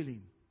you are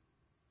willing.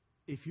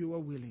 If you are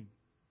willing.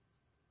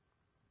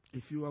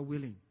 If you are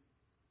willing.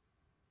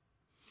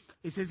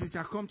 It says, it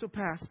shall come to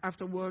pass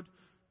afterward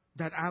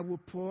that I will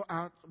pour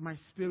out my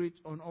Spirit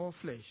on all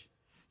flesh.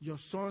 Your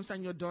sons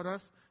and your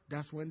daughters,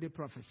 that's when they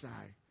prophesy.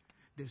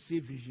 They see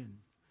vision.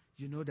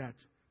 You know that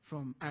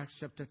from Acts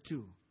chapter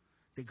 2,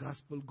 the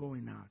gospel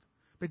going out.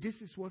 But this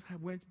is what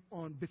went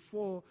on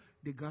before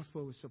the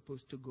gospel was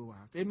supposed to go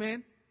out.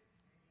 Amen?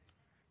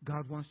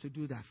 God wants to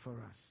do that for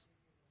us.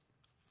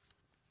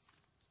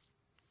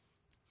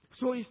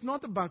 So it's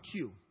not about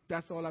you.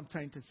 That's all I'm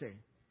trying to say.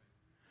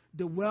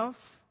 The wealth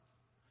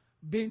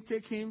being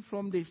taken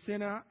from the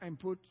sinner and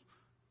put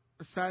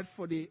aside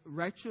for the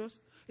righteous.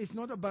 It's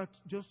not about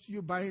just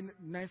you buying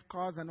nice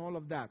cars and all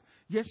of that.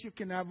 Yes, you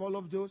can have all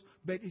of those,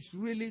 but it's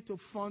really to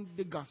fund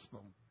the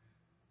gospel.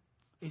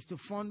 It's to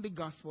fund the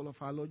gospel of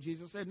our Lord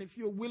Jesus. And if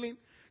you're willing,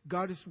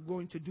 God is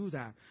going to do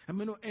that. I'm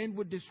going to end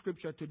with this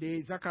scripture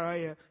today,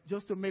 Zechariah,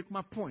 just to make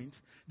my point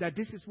that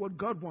this is what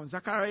God wants.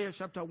 Zechariah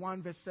chapter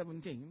 1, verse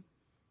 17.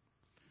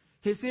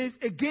 He says,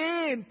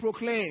 again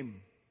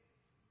proclaim,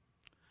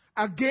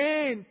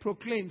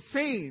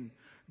 saying,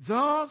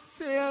 thus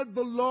saith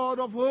the Lord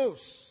of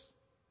hosts,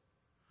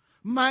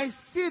 my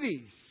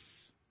cities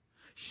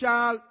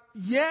shall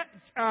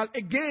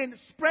again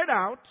spread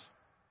out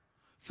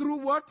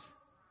through what?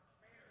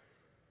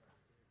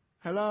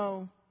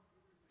 Hello?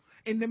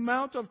 In the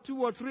mouth of 2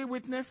 or 3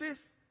 witnesses,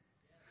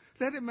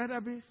 let the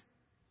matter be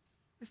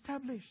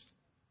established.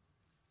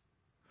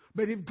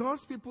 But if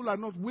God's people are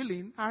not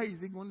willing, how is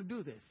He going to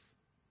do this?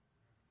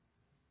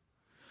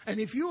 And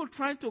if you're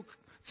trying to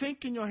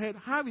think in your head,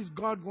 how is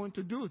God going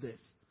to do this?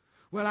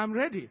 Well, I'm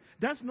ready.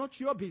 That's not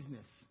your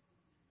business.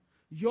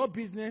 Your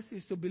business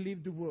is to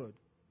believe the Word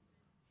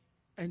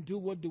and do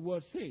what the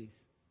Word says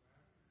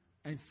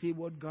and see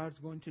what God's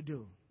going to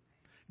do.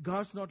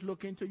 God's not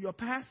looking to your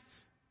past.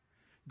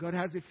 God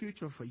has a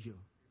future for you.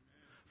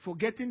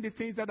 Forgetting the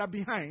things that are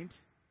behind,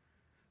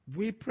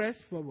 we press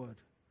forward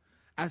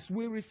as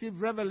we receive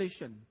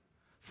revelation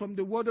from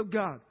the Word of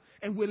God.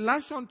 And we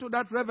lash onto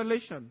that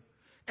revelation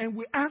and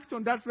we act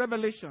on that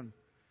revelation.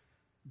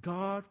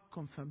 God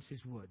confirms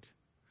His Word.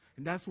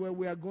 And that's where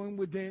we are going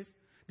with this.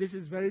 This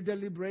is very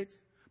deliberate,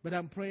 but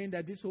I'm praying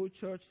that this whole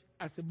church,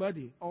 as a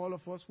body, all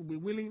of us will be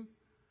willing,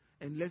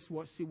 and let's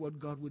see what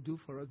God will do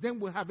for us. Then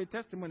we'll have a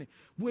testimony.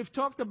 We've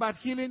talked about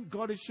healing.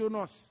 God has shown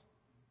us.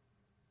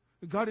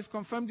 God has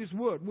confirmed His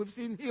Word. We've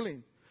seen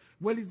healing.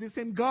 Well, it's the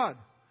same God.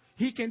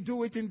 He can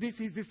do it in this.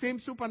 He's the same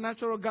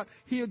supernatural God.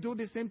 He'll do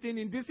the same thing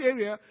in this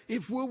area.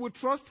 If we will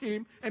trust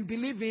Him and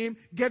believe Him,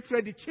 get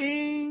ready.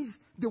 Change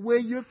the way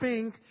you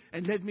think,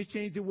 and let me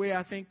change the way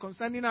I think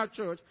concerning our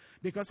church,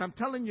 because I'm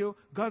telling you,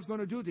 God's going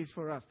to do this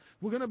for us.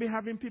 We're going to be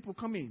having people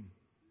come in.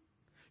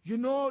 You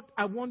know,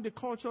 I want the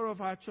culture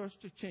of our church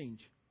to change.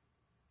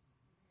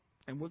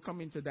 And we'll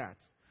come into that.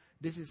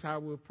 This is how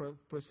we'll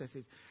process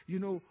it. You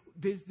know,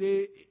 this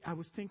day, I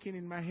was thinking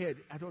in my head,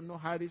 I don't know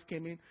how this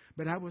came in,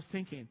 but I was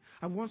thinking,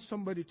 I want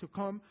somebody to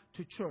come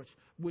to church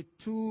with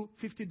 2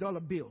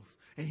 $50 bills.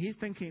 And he's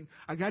thinking,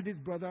 I got this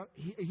brother,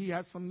 he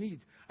has some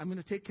needs. I'm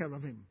going to take care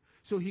of him.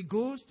 So he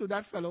goes to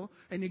that fellow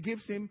and he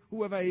gives him,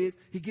 whoever he is,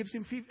 he gives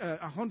him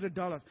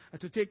 $100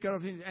 to take care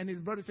of him. And his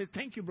brother says,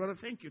 thank you, brother,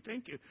 thank you.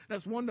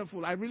 That's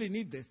wonderful. I really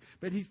need this.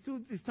 But he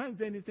stands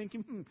there and he's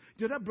thinking,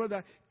 the other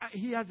brother,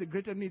 he has a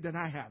greater need than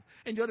I have.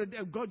 And the other,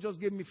 God just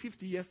gave me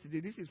 50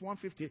 yesterday. This is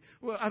 150.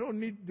 Well, I don't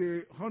need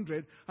the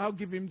 100. I'll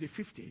give him the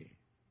 50.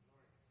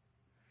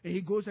 And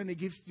he goes and he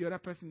gives the other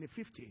person the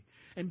 50.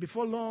 And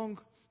before long,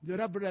 the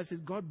other brother says,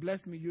 God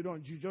bless me, you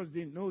just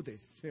didn't know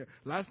this.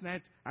 Last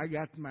night, I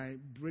got my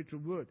great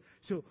reward.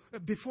 So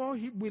before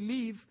we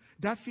leave,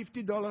 that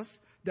 $50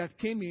 that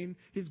came in,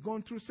 he's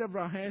gone through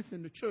several hands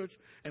in the church,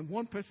 and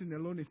one person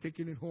alone is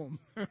taking it home.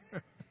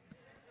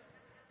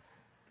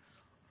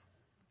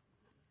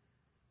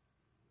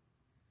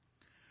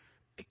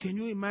 Can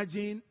you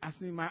imagine,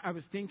 I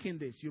was thinking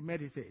this, you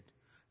meditate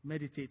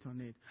on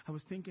it. I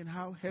was thinking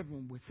how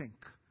heaven would think,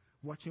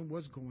 watching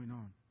what's going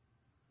on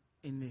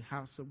in the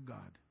house of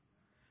God.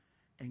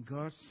 And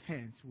God's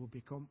hands will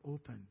become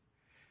open.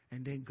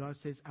 And then God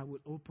says, I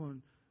will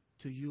open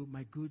to you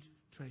my good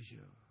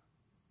treasure.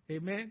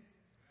 Amen?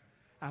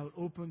 I will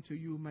open to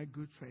you my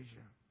good treasure.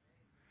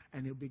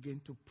 And he'll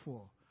begin to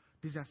pour.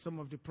 These are some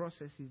of the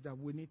processes that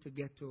we need to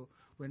get to.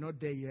 We're not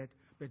there yet,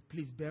 but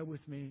please bear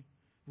with me.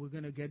 We're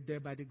going to get there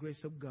by the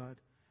grace of God.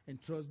 And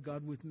trust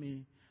God with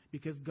me,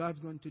 because God's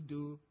going to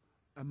do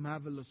a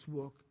marvelous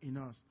work in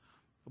us.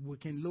 We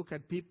can look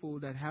at people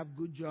that have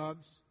good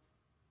jobs.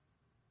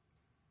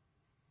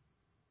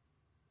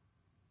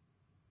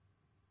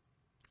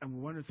 And we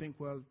want to think,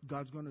 well,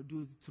 God's going to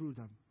do it through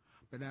them.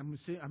 But I'm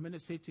going to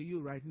say to you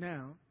right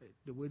now,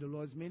 the way the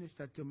Lord's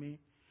ministered to me,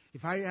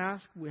 if I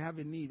ask, we have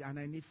a need, and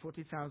I need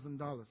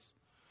 $40,000.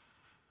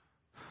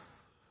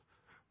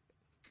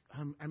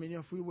 I mean,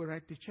 if we will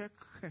write the check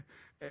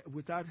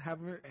without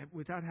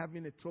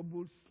having a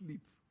troubled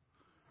sleep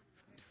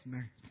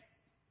tonight.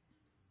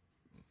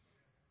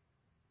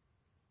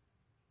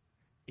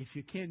 If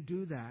you can't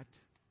do that,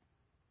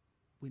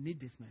 we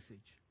need this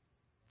message.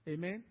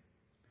 Amen?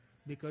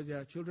 Because there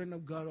are children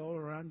of God all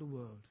around the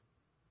world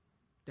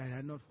that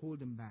are not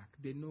holding back.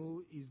 They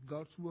know it's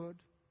God's word.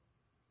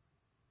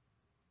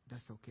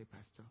 That's okay,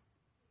 Pastor.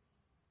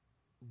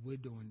 We're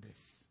doing this.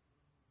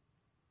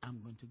 I'm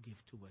going to give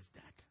towards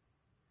that.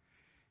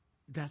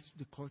 That's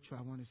the culture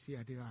I want to see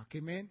at the Ark.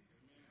 Amen?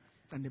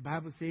 And the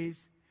Bible says,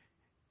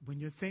 when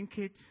you think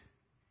it,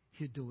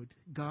 you do it.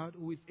 God,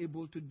 who is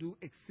able to do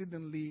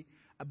exceedingly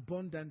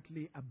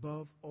abundantly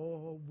above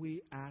all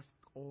we ask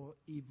or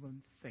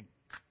even think.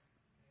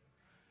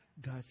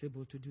 God's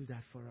able to do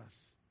that for us.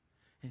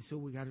 And so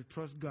we got to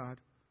trust God.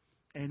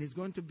 And it's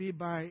going to be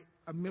by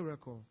a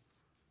miracle,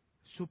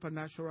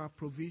 supernatural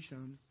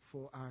provision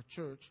for our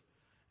church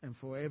and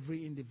for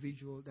every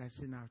individual that's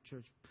in our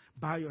church.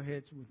 Bow your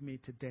heads with me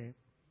today.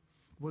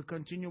 We'll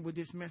continue with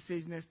this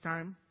message next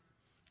time.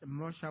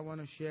 Much I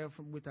want to share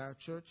with our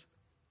church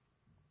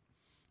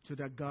so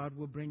that God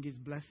will bring His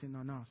blessing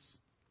on us.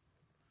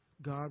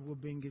 God will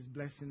bring His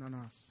blessing on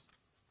us.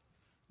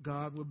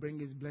 God will bring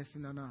His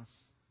blessing on us.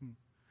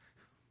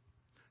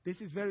 This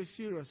is very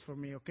serious for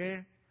me,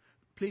 okay?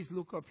 Please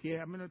look up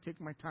here. I'm going to take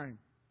my time.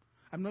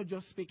 I'm not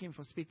just speaking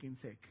for speaking's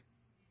sake.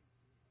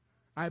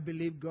 I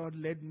believe God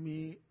led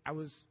me. I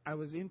was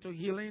into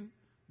healing.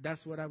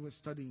 That's what I was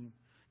studying.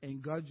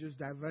 And God just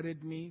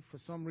diverted me for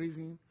some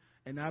reason,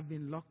 and I've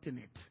been locked in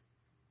it.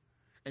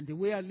 And the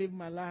way I live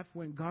my life,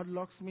 when God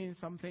locks me in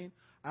something,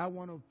 I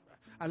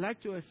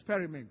like to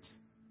experiment.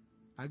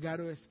 I got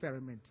to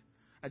experiment.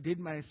 I did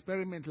my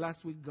experiment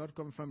last week. God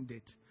confirmed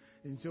it.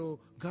 And so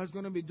God's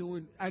going to be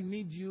doing, I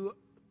need you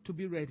to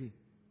be ready.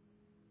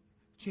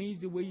 Change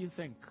the way you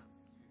think.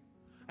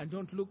 And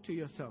don't look to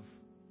yourself.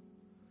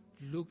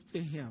 Look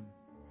to Him.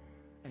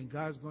 And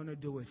God's going to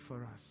do it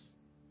for us.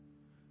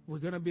 We're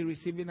going to be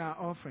receiving our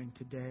offering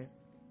today.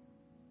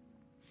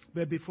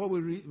 But before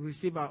we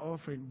receive our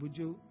offering, would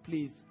you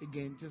please,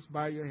 again, just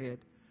bow your head.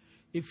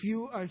 If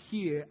you are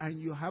here and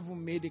you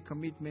haven't made a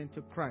commitment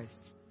to Christ,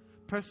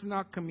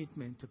 personal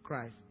commitment to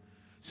Christ,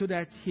 so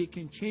that He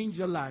can change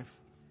your life,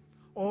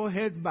 all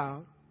heads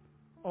bowed,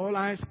 all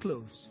eyes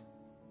closed,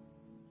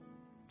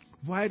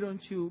 why don't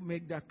you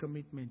make that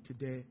commitment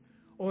today?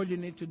 All you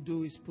need to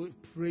do is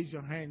raise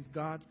your hands.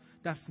 God,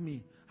 that's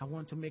me. I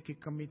want to make a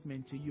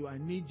commitment to you. I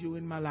need you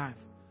in my life.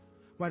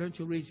 Why don't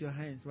you raise your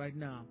hands right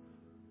now?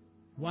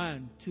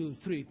 1, 2,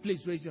 3.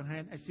 Please raise your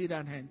hand. I see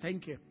that hand.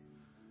 Thank you.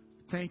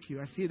 Thank you.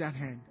 I see that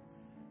hand.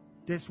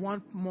 There's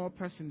one more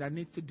person that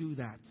needs to do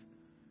that.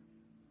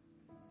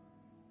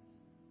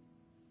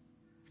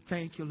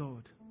 Thank you,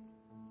 Lord.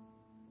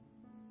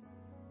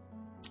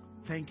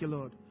 Thank you,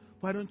 Lord.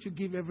 Why don't you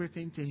give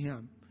everything to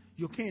Him?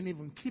 You can't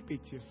even keep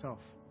it yourself.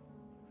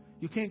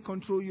 You can't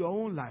control your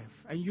own life.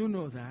 And you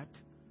know that.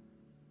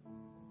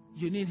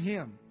 You need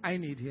Him. I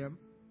need Him.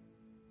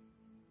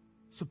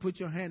 So put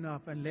your hand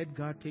up and let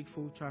God take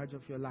full charge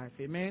of your life.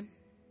 Amen?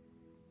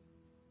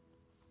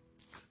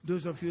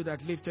 Those of you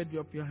that lifted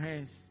up your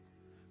hands,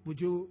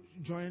 would you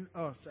join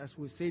us as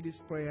we say this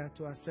prayer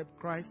to accept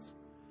Christ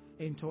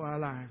into our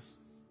lives?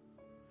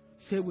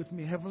 Say with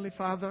me, Heavenly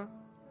Father,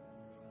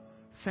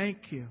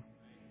 thank you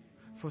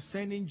for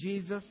sending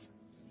Jesus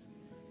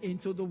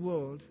into the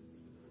world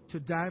to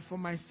die for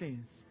my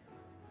sins.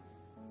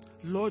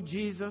 Lord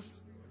Jesus,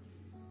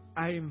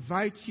 I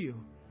invite you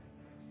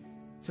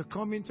to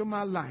come into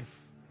my life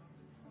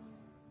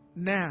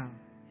now,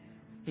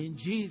 in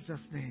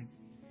Jesus' name.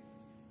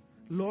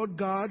 Lord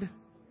God,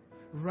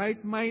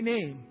 write my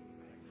name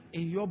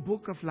in your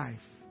book of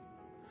life.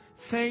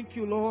 Thank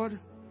you, Lord,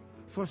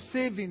 for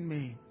saving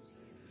me.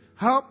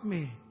 Help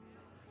me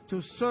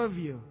to serve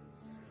you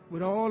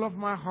with all of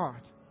my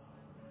heart,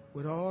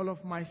 with all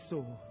of my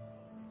soul,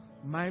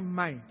 my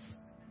might,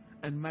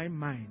 and my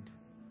mind.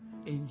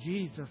 In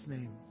Jesus'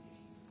 name,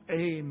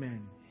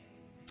 amen.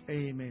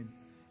 Amen.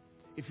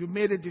 If you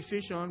made a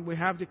decision, we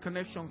have the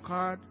connection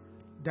card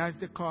That's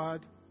the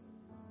card.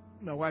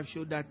 My wife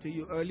showed that to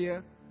you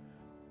earlier.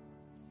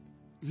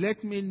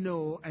 Let me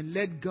know and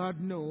let God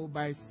know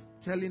by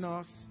telling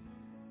us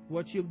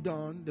what you've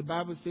done. The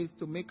Bible says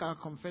to make our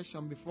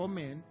confession before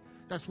men.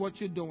 That's what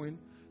you're doing.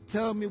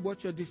 Tell me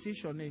what your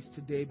decision is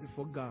today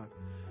before God.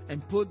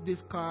 And put this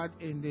card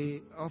in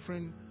the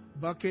offering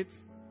bucket.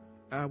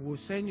 I will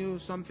send you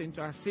something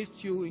to assist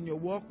you in your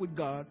walk with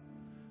God.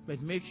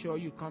 But make sure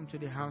you come to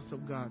the house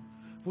of God.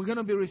 We're going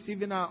to be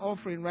receiving our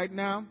offering right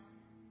now.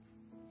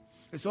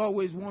 It's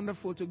always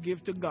wonderful to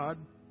give to God.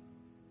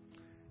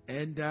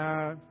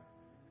 And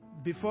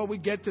before we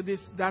get to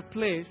that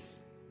place,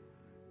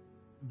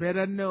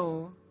 better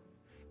know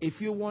if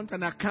you want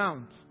an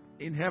account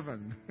in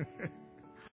heaven.